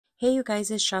Hey you guys,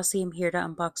 it's Jocy. I'm here to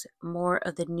unbox more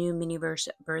of the new Miniverse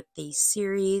birthday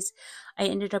series. I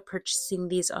ended up purchasing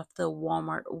these off the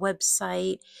Walmart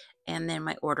website and then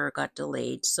my order got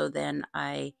delayed. So then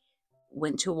I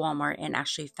went to Walmart and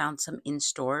actually found some in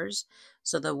stores.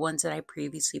 So the ones that I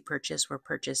previously purchased were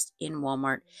purchased in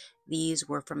Walmart. These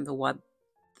were from the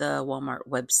Walmart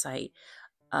website.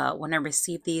 When I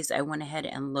received these, I went ahead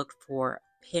and looked for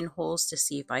pinholes to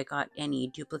see if I got any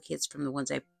duplicates from the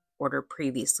ones I ordered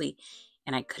previously,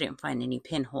 and I couldn't find any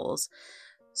pinholes.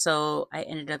 So I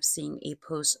ended up seeing a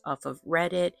post off of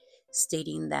Reddit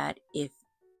stating that if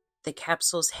the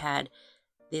capsules had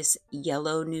this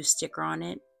yellow new sticker on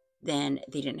it, then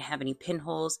they didn't have any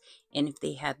pinholes, and if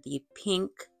they had the pink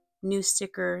new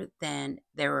sticker, then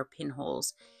there were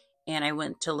pinholes. And I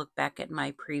went to look back at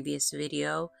my previous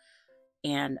video,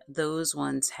 and those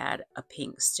ones had a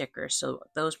pink sticker, so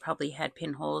those probably had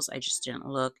pinholes. I just didn't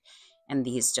look, and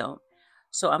these don't.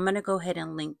 So I'm going to go ahead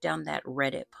and link down that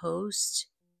Reddit post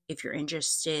if you're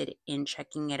interested in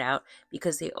checking it out,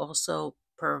 because they also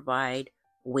provide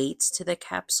weights to the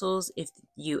capsules if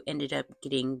you ended up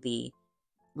getting the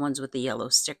ones with the yellow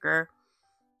sticker,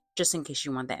 just in case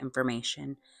you want that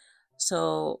information.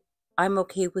 So I'm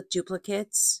okay with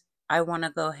duplicates. I want to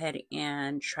go ahead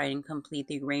and try and complete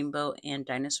the Rainbow and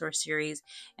Dinosaur series.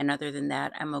 And other than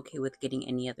that, I'm okay with getting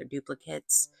any other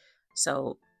duplicates.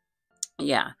 So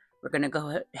yeah, we're going to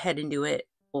go ahead and do it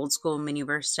old school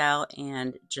Miniverse style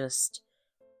and just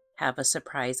have a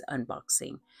surprise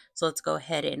unboxing. So let's go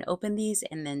ahead and open these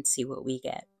and then see what we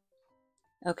get.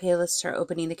 Okay, let's start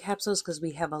opening the capsules because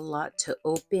we have a lot to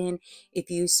open.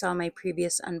 If you saw my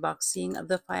previous unboxing of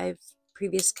the 5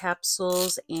 previous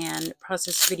capsules and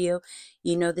process video,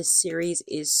 you know this series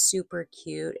is super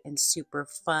cute and super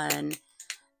fun.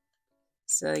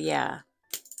 So yeah,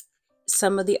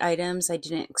 some of the items I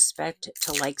didn't expect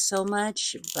to like so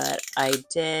much, but I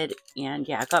did. And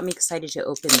yeah, it got me excited to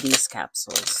open these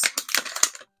capsules.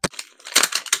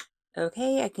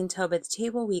 Okay, I can tell by the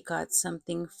table we got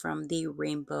something from the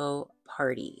Rainbow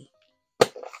Party.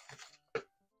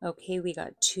 Okay, we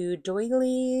got 2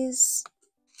 doilies.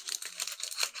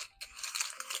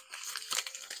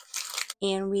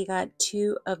 And we got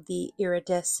 2 of the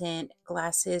iridescent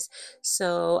glasses.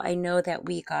 So I know that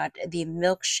we got the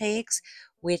milkshakes,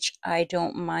 which I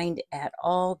don't mind at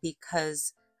all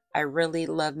because I really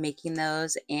love making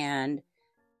those, and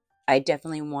I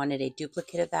definitely wanted a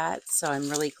duplicate of that. So I'm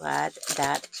really glad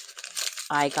that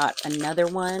I got another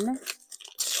one.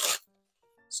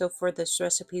 So for this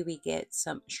recipe, we get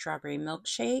some strawberry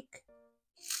milkshake.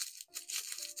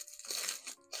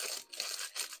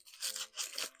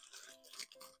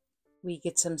 We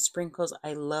get some sprinkles.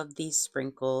 I love these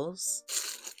sprinkles.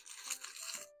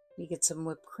 We get some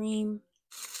whipped cream.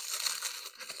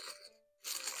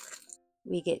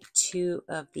 We get 2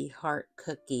 of the heart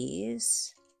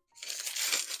cookies.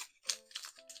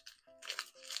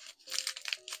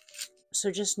 So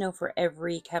just know for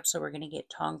every capsule we're going to get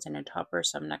tongs and a topper,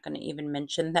 so I'm not going to even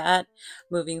mention that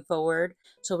moving forward.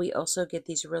 So we also get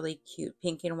these really cute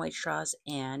pink and white straws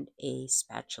and a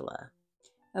spatula.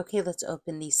 Okay, let's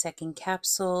open the second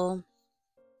capsule.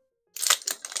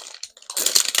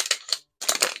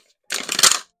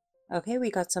 Okay, we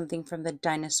got something from the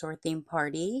dinosaur theme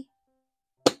party.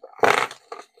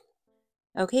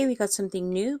 Okay, we got something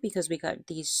new because we got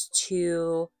these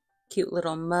 2 cute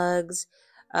little mugs.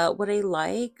 What I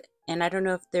like, and I don't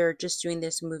know if they're just doing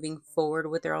this moving forward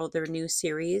with all their new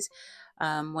series,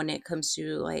 when it comes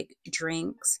to like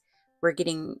drinks, we're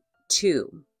getting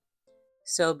 2.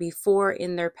 So before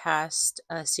in their past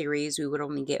series, we would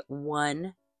only get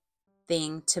 1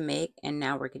 thing to make, and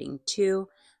now we're getting 2.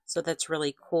 So that's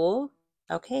really cool.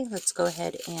 Okay, let's go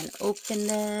ahead and open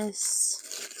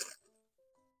this.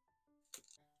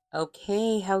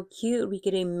 Okay, how cute. We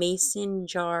get a mason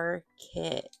jar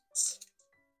kit.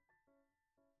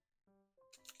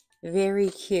 Very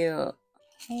cute.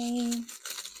 Okay.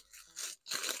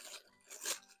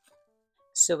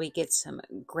 So we get some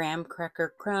graham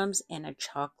cracker crumbs and a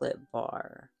chocolate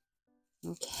bar.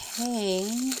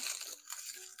 Okay.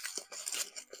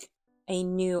 A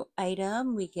new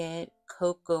item, we get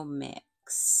cocoa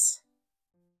mix.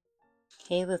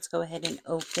 Okay, let's go ahead and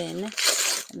open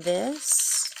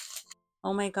this.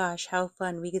 Oh my gosh, how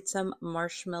fun. We get some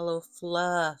marshmallow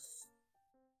fluff.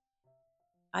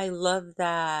 I love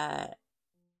that.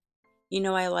 You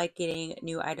know, I like getting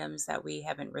new items that we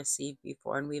haven't received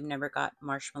before, and we've never got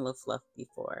marshmallow fluff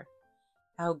before.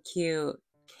 How cute.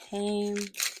 Okay.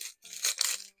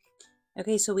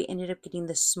 Okay, so we ended up getting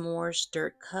the s'mores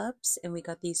dirt cups, and we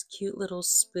got these cute little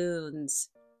spoons.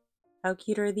 How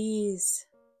cute are these?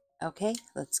 Okay,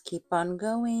 let's keep on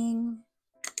going.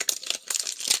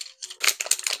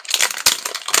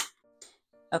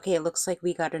 Okay, it looks like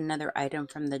we got another item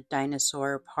from the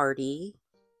dinosaur party.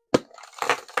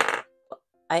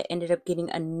 I ended up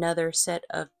getting another set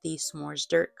of the s'mores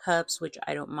dirt cups, which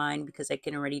I don't mind because I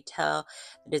can already tell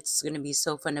that it's going to be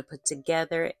so fun to put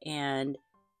together and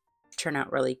turn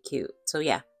out really cute. So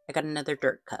yeah, I got another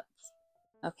dirt cup.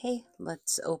 Okay,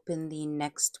 let's open the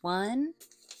next one.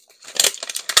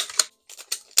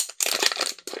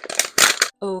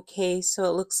 Okay, so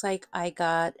it looks like I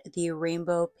got the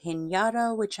rainbow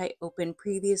pinata, which I opened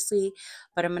previously,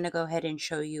 but I'm going to go ahead and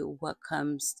show you what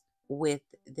comes with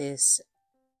this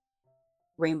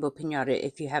rainbow pinata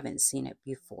if you haven't seen it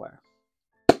before.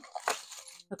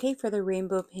 Okay, for the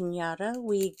rainbow pinata,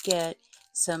 we get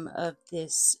some of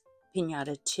this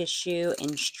pinata tissue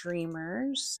and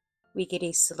streamers. We get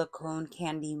a silicone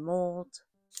candy mold.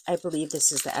 I believe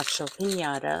this is the actual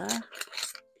pinata.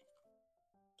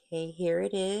 Okay, here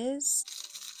it is.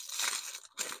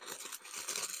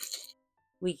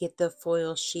 We get the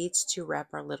foil sheets to wrap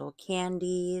our little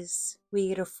candies. We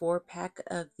get a 4-pack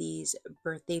of these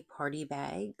birthday party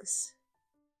bags.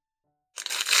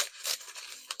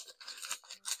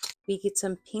 We get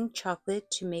some pink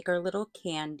chocolate to make our little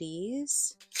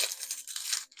candies.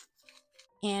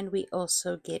 And we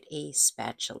also get a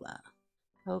spatula.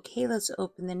 Okay, let's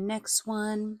open the next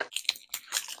one.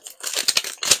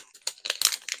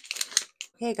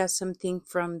 Okay, I got something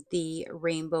from the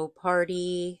rainbow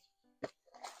party.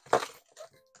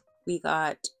 We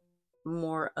got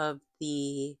more of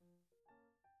the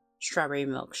strawberry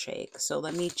milkshake. So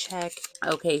let me check.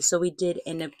 Okay, so we did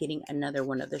end up getting another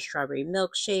one of the strawberry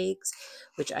milkshakes,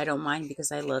 which I don't mind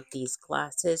because I love these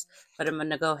glasses, but I'm going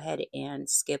to go ahead and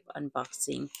skip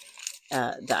unboxing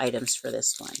the items for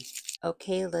this one.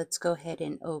 Okay, let's go ahead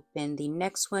and open the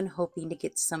next one, hoping to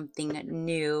get something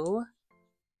new.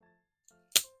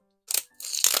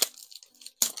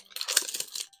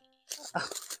 Oh,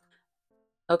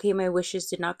 okay, my wishes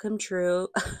did not come true.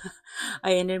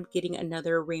 I ended up getting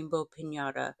another rainbow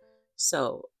pinata,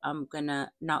 so I'm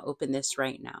gonna not open this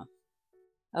right now.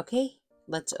 Okay,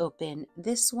 let's open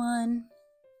this one.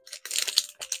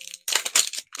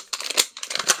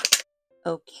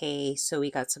 Okay, so we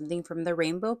got something from the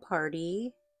rainbow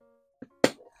party.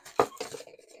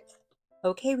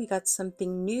 Okay, we got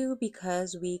something new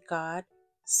because we got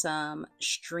some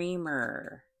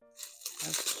streamer.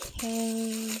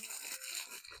 Okay.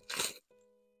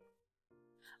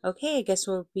 Okay, I guess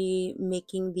we'll be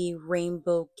making the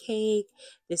rainbow cake.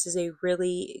 This is a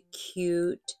really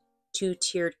cute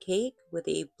 2-tiered cake with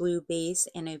a blue base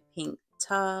and a pink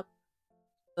top.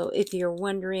 So if you're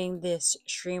wondering, this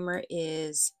streamer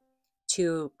is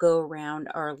to go around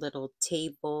our little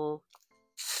table.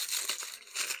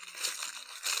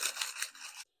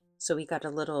 So we got a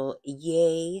little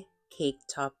yay cake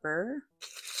topper.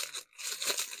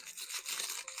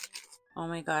 Oh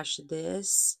my gosh,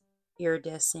 this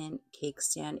iridescent cake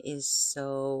stand is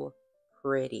so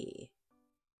pretty.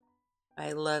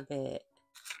 I love it.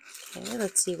 Okay,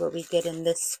 let's see what we get in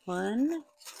this one.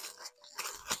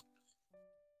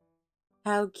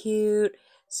 How cute.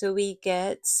 So we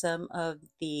get some of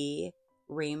the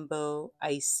rainbow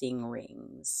icing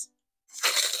rings.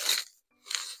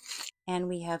 And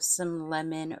we have some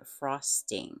lemon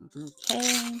frosting.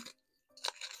 Okay.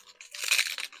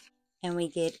 And we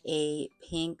get a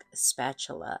pink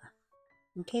spatula.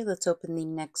 Okay, let's open the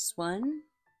next one.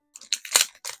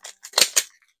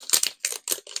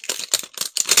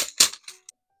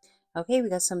 Okay, we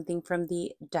got something from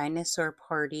the dinosaur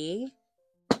party.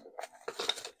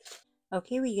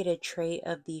 Okay, we get a tray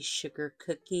of these sugar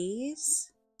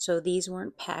cookies. So these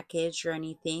weren't packaged or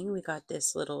anything. We got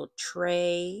this little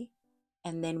tray.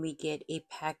 And then we get a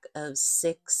pack of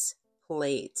 6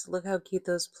 plates. Look how cute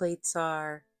those plates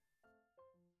are.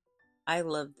 I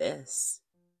love this.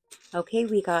 Okay,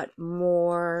 we got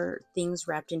more things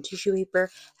wrapped in tissue paper.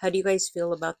 How do you guys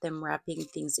feel about them wrapping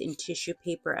things in tissue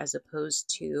paper as opposed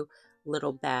to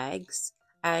little bags?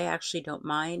 I actually don't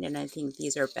mind, and I think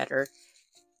these are better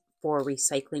for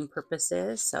recycling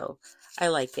purposes, so I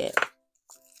like it.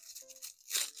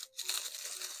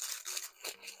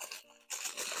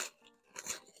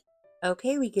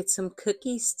 Okay, we get some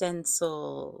cookie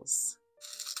stencils.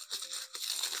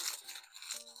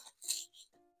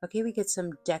 Okay, we get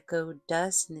some deco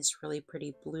dust in this really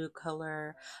pretty blue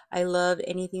color. I love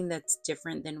anything that's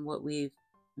different than what we've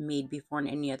made before in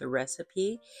any other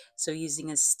recipe. So using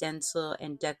a stencil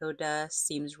and deco dust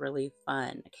seems really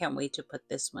fun. I can't wait to put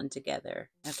this one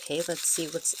together. Okay, let's see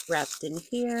what's wrapped in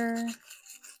here.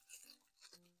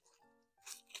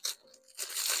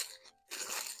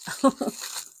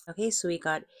 Okay, so we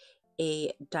got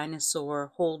a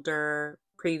dinosaur holder.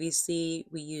 Previously,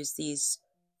 we used these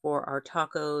for our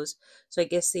tacos. So I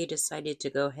guess they decided to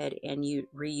go ahead and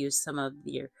reuse some of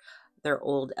their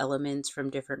old elements from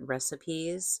different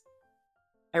recipes.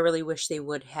 I really wish they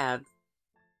would have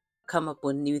come up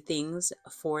with new things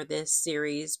for this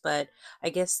series, but I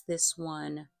guess this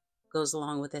one goes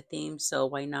along with the theme, so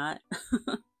why not?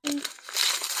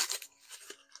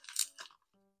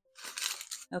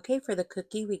 Okay, for the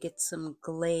cookie, we get some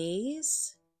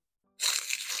glaze.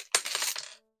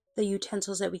 The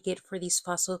utensils that we get for these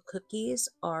fossil cookies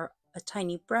are a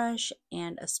tiny brush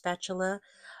and a spatula.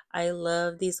 I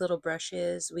love these little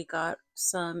brushes. We got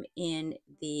some in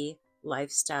the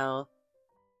Lifestyle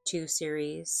 2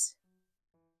 series.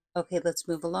 Okay, let's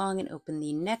move along and open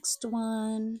the next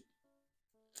one.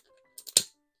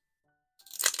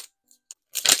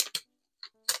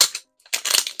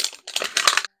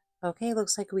 Okay,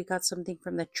 looks like we got something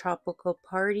from the tropical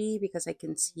party because I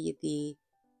can see the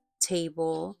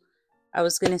table. I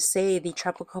was going to say the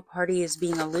tropical party is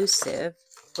being elusive,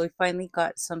 but we finally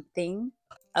got something.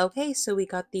 Okay, so we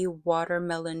got the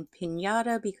watermelon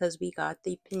piñata because we got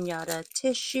the piñata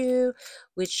tissue,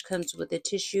 which comes with the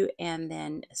tissue and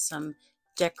then some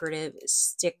decorative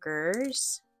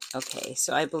stickers. Okay,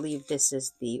 so I believe this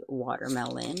is the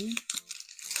watermelon.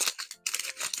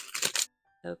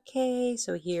 Okay,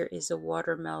 so here is a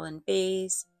watermelon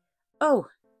base. Oh,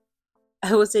 I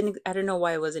don't know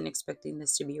why I wasn't expecting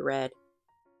this to be red.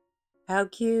 How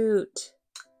cute.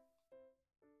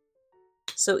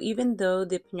 So even though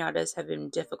the piñatas have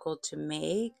been difficult to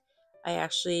make, I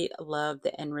actually love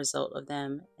the end result of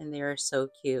them and they are so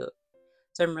cute.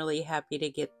 So I'm really happy to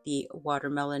get the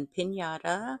watermelon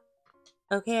piñata.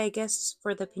 Okay, I guess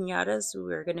for the piñatas,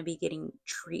 we're going to be getting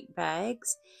treat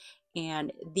bags.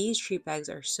 And these treat bags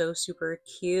are so super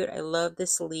cute. I love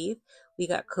this leaf. We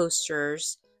got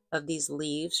coasters of these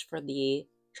leaves for the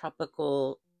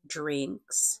tropical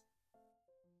drinks.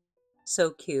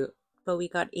 So cute. But we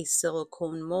got a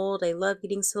silicone mold. I love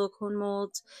getting silicone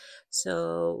molds.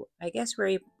 So I guess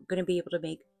we're going to be able to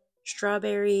make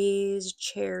strawberries,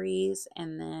 cherries,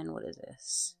 and then what is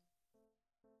this?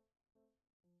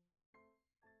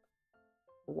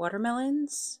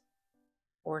 Watermelons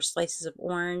or slices of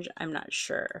orange. I'm not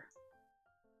sure.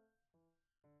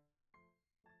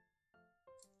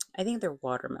 I think they're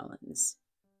watermelons.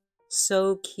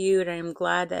 So cute. I'm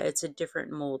glad that it's a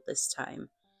different mold this time,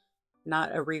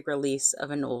 not a re-release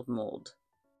of an old mold.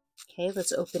 Okay,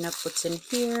 let's open up what's in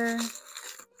here.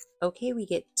 Okay, we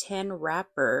get 10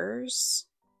 wrappers,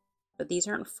 but these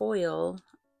aren't foil.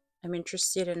 I'm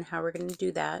interested in how we're going to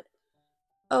do that.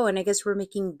 Oh, and I guess we're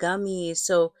making gummies.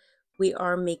 So we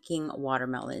are making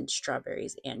watermelon,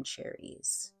 strawberries, and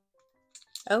cherries.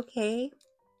 Okay,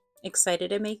 excited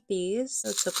to make these.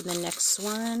 Let's open the next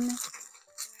one.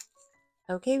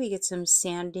 Okay, we get some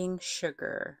sanding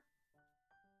sugar.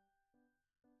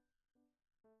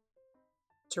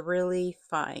 It's really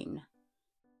fine.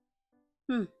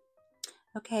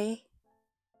 Okay.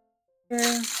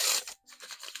 Here.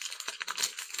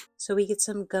 So we get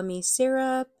some gummy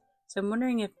syrup. So I'm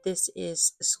wondering if this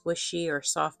is squishy or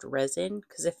soft resin,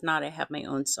 because if not, I have my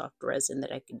own soft resin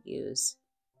that I could use.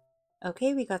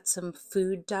 Okay, we got some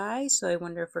food dye, so I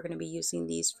wonder if we're going to be using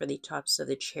these for the tops of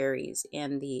the cherries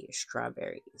and the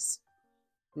strawberries.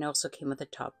 And it also came with a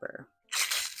topper.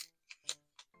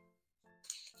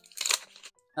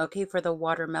 Okay, for the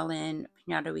watermelon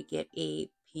piñata, we get a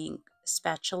pink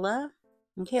spatula.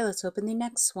 Okay, let's open the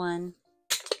next one.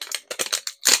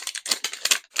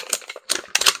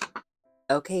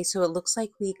 Okay, so it looks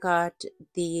like we got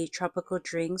the tropical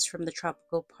drinks from the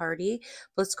tropical party.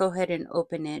 Let's go ahead and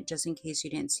open it just in case you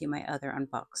didn't see my other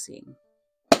unboxing.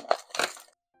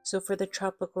 So for the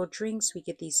tropical drinks, we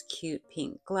get these cute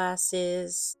pink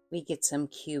glasses. We get some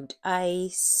cubed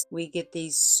ice. We get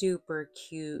these super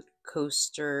cute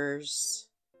coasters.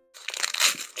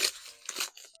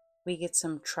 We get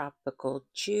some tropical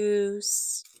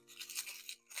juice.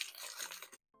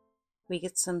 We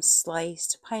get some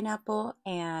sliced pineapple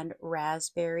and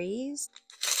raspberries.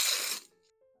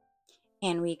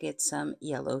 And we get some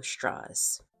yellow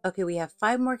straws. Okay, we have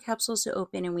 5 more capsules to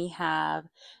open and we have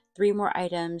 3 more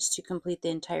items to complete the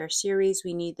entire series.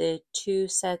 We need the 2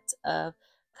 sets of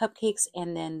cupcakes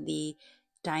and then the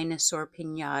dinosaur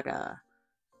piñata.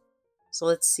 So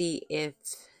let's see if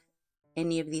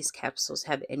any of these capsules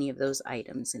have any of those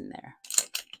items in there.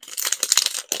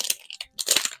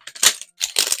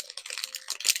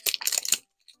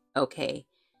 Okay,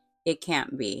 it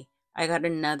can't be. I got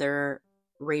another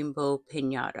rainbow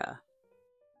piñata.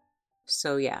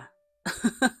 So yeah.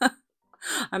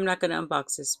 I'm not going to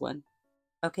unbox this one.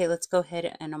 Okay, let's go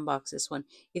ahead and unbox this one.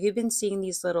 If you've been seeing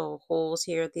these little holes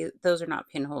here, those are not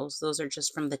pinholes. Those are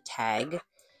just from the tag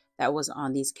that was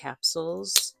on these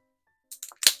capsules.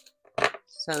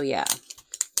 So yeah,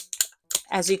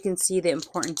 as you can see, the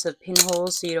importance of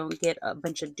pinholes so you don't get a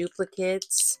bunch of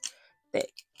duplicates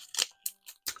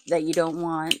that you don't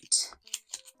want.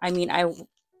 I mean, I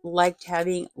liked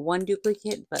having one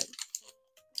duplicate, but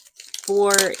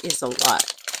 4 is a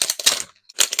lot.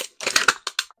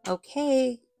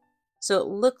 Okay, so it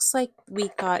looks like we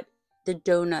got the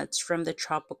donuts from the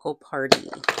tropical party.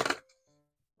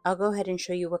 I'll go ahead and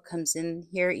show you what comes in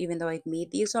here, even though I've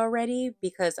made these already,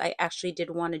 because I actually did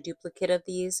want a duplicate of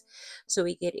these. So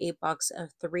we get a box of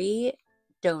 3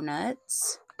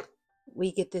 donuts.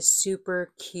 We get this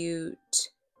super cute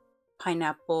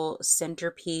pineapple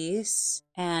centerpiece,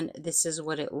 and this is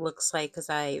what it looks like because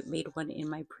I made one in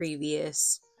my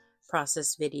previous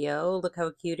process video. Look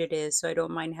how cute it is. So I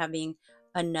don't mind having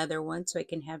another one, so I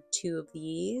can have 2 of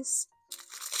these.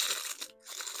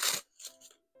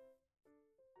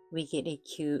 We get a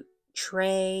cute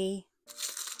tray.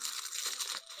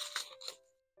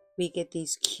 We get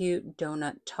these cute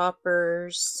donut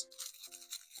toppers.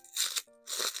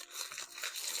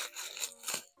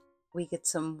 We get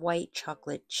some white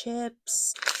chocolate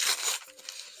chips.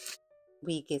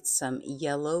 We get some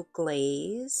yellow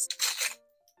glaze.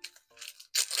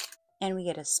 And we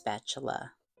get a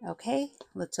spatula. Okay,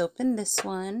 let's open this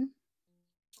one.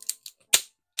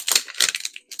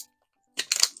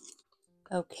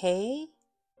 Okay,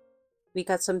 we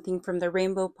got something from the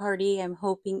rainbow party. I'm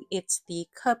hoping it's the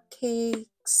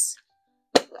cupcakes.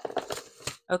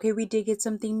 Okay, we did get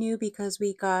something new because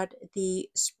we got the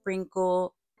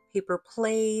sprinkle paper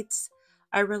plates.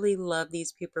 I really love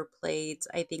these paper plates.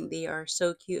 I think they are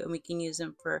so cute and we can use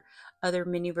them for other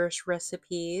Miniverse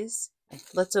recipes.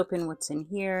 Let's open what's in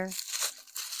here.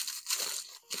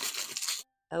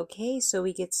 Okay, so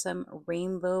we get some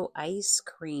rainbow ice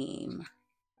cream.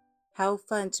 How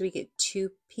fun. So we get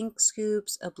 2 pink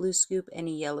scoops, a blue scoop, and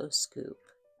a yellow scoop.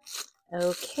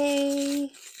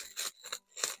 Okay.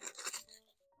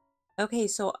 Okay,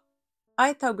 so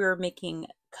I thought we were making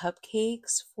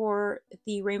cupcakes for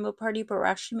the rainbow party, but we're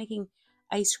actually making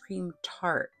ice cream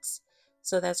tarts.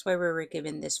 So that's why we were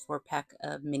given this 4-pack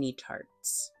of mini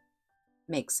tarts.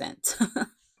 Makes sense.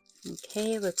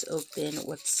 Okay, let's open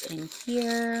what's in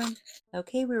here.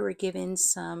 Okay, we were given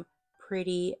some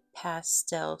pretty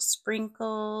pastel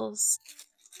sprinkles.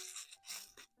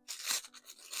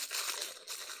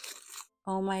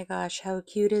 Oh my gosh, how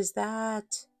cute is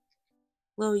that?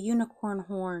 Little unicorn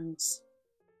horns.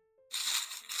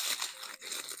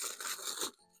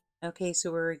 Okay,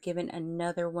 so we were given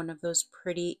another one of those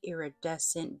pretty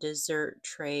iridescent dessert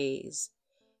trays.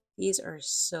 These are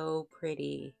so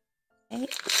pretty. Hey.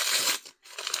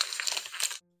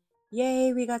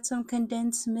 Yay, we got some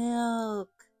condensed milk.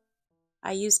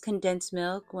 I use condensed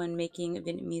milk when making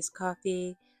Vietnamese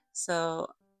coffee, so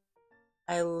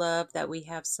I love that we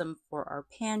have some for our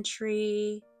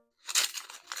pantry.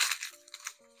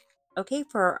 Okay,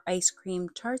 for our ice cream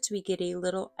tarts, we get a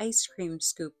little ice cream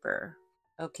scooper.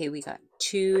 Okay, we got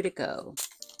 2 to go.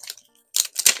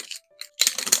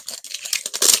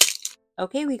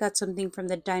 Okay, we got something from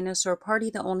the dinosaur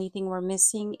party. The only thing we're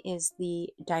missing is the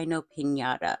dino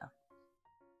piñata.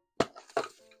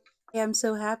 I'm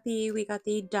so happy we got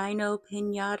the dino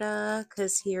piñata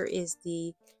because here is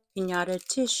the piñata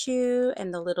tissue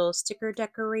and the little sticker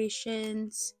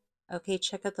decorations. Okay,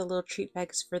 check out the little treat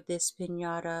bags for this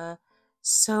piñata.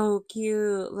 So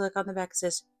cute. Look, on the back it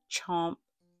says chomp.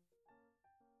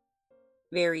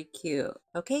 Very cute.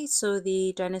 Okay, so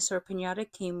the dinosaur piñata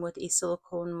came with a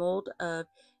silicone mold of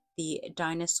the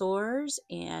dinosaurs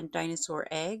and dinosaur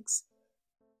eggs.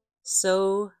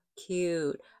 So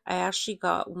cute. I actually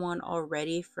got one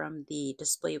already from the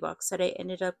display box that I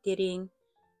ended up getting,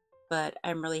 but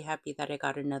I'm really happy that I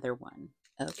got another one.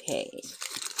 Okay.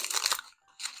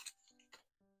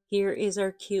 Here is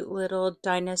our cute little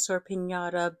dinosaur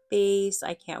piñata base.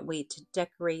 I can't wait to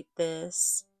decorate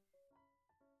this.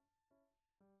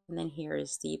 And then here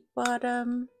is the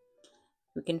bottom.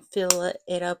 We can fill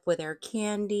it up with our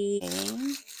candy.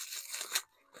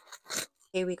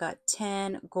 Okay, we got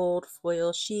 10 gold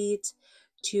foil sheets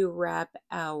to wrap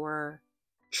our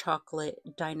chocolate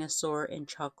dinosaur and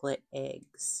chocolate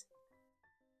eggs.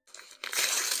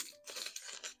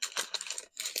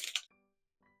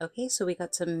 Okay, so we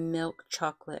got some milk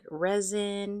chocolate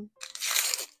resin.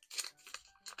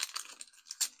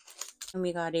 And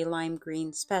we got a lime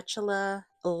green spatula.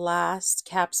 Last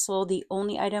capsule. The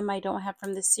only item I don't have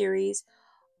from this series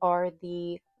are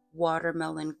the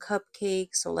watermelon cupcake.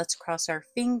 So let's cross our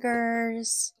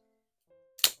fingers.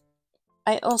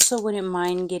 I also wouldn't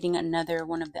mind getting another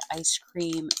one of the ice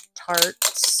cream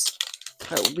tarts,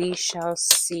 but we shall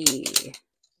see.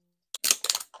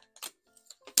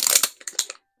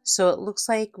 So it looks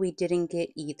like we didn't get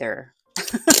either.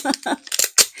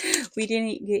 We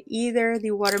didn't get either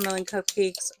the watermelon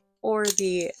cupcakes or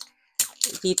the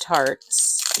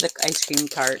tarts, the ice cream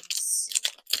tarts.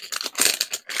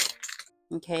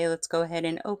 Okay, let's go ahead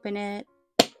and open it.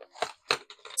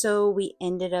 So we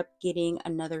ended up getting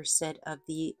another set of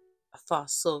the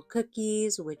fossil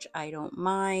cookies, which I don't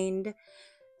mind.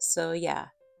 So yeah,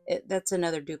 that's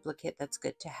another duplicate that's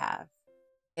good to have.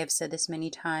 I've said this many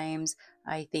times.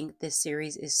 I think this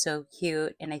series is so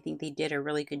cute, and I think they did a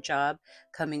really good job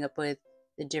coming up with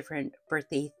the different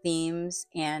birthday themes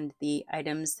and the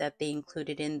items that they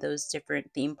included in those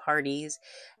different theme parties.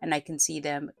 And I can see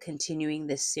them continuing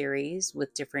this series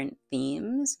with different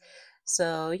themes.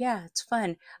 So, yeah, it's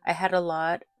fun. I had a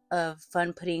lot of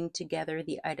fun putting together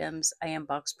the items I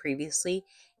unboxed previously,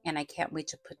 and I can't wait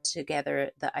to put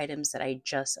together the items that I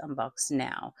just unboxed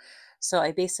now. So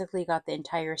I basically got the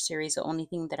entire series. The only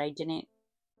thing that I didn't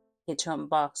get to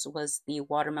unbox was the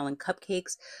watermelon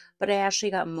cupcakes, but I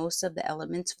actually got most of the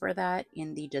elements for that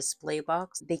in the display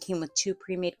box. They came with 2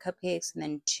 pre-made cupcakes and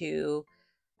then 2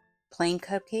 plain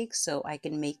cupcakes, so I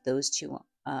can make those 2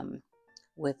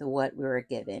 with what we were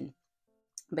given.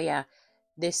 But yeah,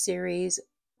 this series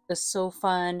is so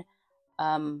fun.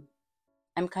 I'm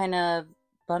kind of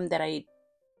bummed that I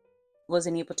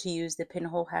wasn't able to use the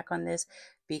pinhole hack on this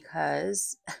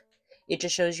because it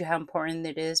just shows you how important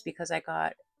it is, because I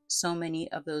got so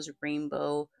many of those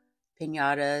rainbow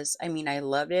piñatas. I mean, I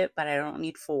loved it, but I don't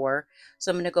need 4. So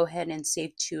I'm going to go ahead and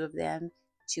save 2 of them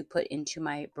to put into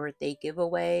my birthday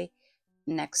giveaway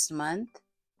next month.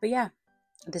 But yeah,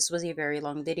 this was a very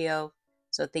long video.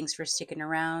 So thanks for sticking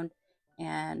around.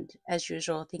 And as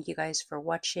usual, thank you guys for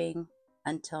watching.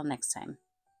 Until next time.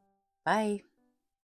 Bye.